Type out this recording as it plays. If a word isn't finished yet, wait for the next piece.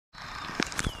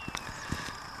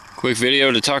Quick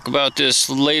video to talk about this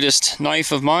latest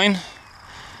knife of mine.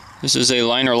 This is a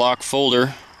liner lock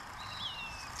folder.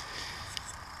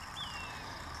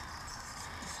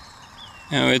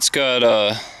 Now it's got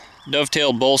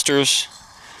dovetailed bolsters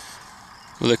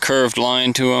with a curved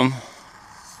line to them.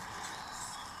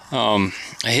 A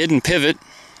hidden pivot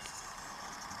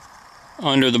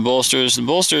under the bolsters. The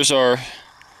bolsters are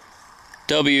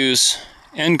W's,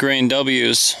 end grain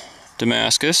W's,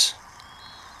 Damascus.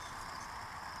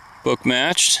 Book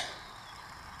matched.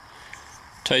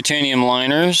 Titanium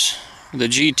liners. The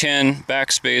G10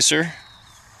 backspacer.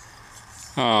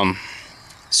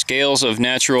 Scales of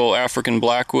natural African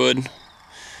blackwood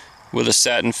with a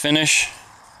satin finish.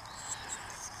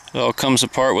 It all comes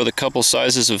apart with a couple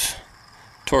sizes of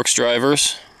Torx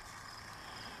drivers.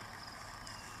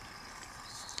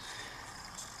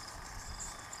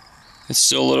 It's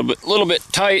still a little bit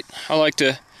tight. I like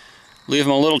to leave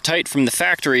them a little tight from the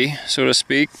factory, so to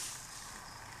speak.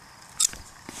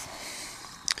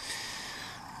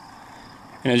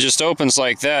 And it just opens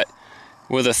like that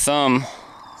with a thumb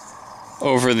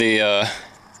over the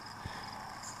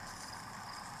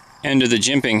end of the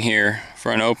jimping here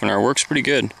for an opener. Works pretty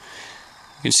good.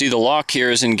 You can see the lock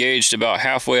here is engaged about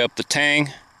halfway up the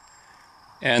tang,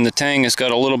 and the tang has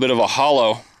got a little bit of a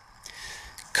hollow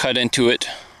cut into it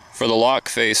for the lock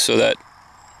face, so that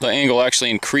the angle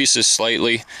actually increases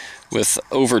slightly with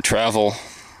over travel.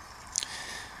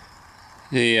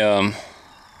 The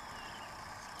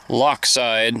lock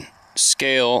side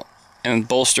scale and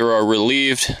bolster are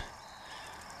relieved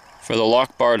for the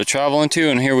lock bar to travel into,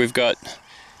 and here we've got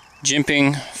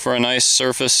jimping for a nice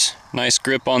surface, nice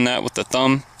grip on that with the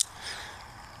thumb.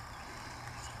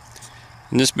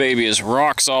 And this baby is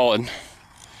rock solid.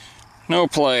 No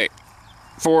play,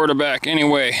 forward or back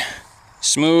anyway.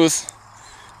 Smooth,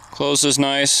 closes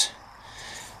nice,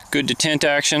 good detent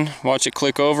action. Watch it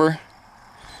click over.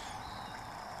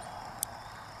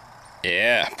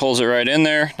 Yeah, pulls it right in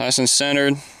there, nice and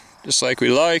centered, just like we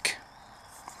like.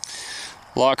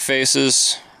 Lock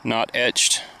faces, not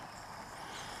etched.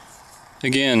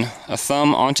 Again, a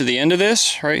thumb onto the end of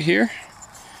this right here.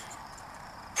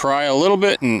 Pry a little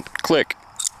bit and click.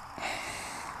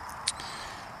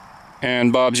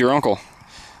 And Bob's your uncle.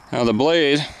 Now the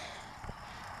blade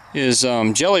is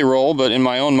jelly roll, but in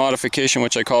my own modification,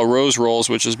 which I call rose rolls,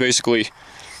 which is basically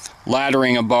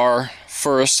laddering a bar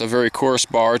first, a very coarse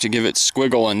bar, to give it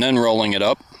squiggle and then rolling it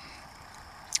up.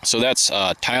 So that's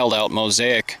tiled out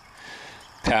mosaic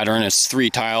pattern. It's 3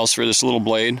 tiles for this little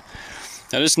blade.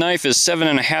 Now this knife is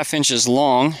 7.5 inches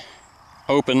long,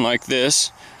 open like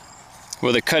this,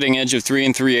 with a cutting edge of 3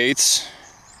 3/8.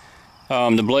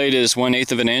 The blade is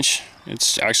 1/8 of an inch.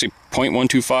 It's actually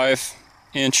 0.125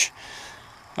 inch.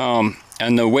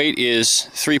 And the weight is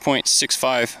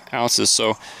 3.65 ounces,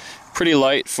 so pretty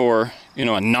light for, you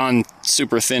know, a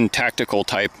non-super thin tactical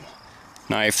type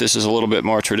knife. This is a little bit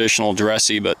more traditional,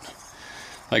 dressy, but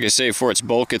like I say, for its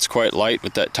bulk, it's quite light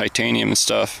with that titanium and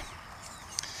stuff.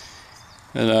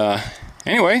 But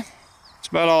anyway, that's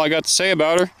about all I got to say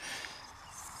about her.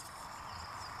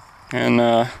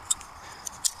 And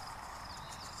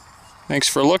thanks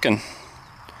for looking.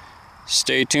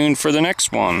 Stay tuned for the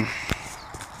next one.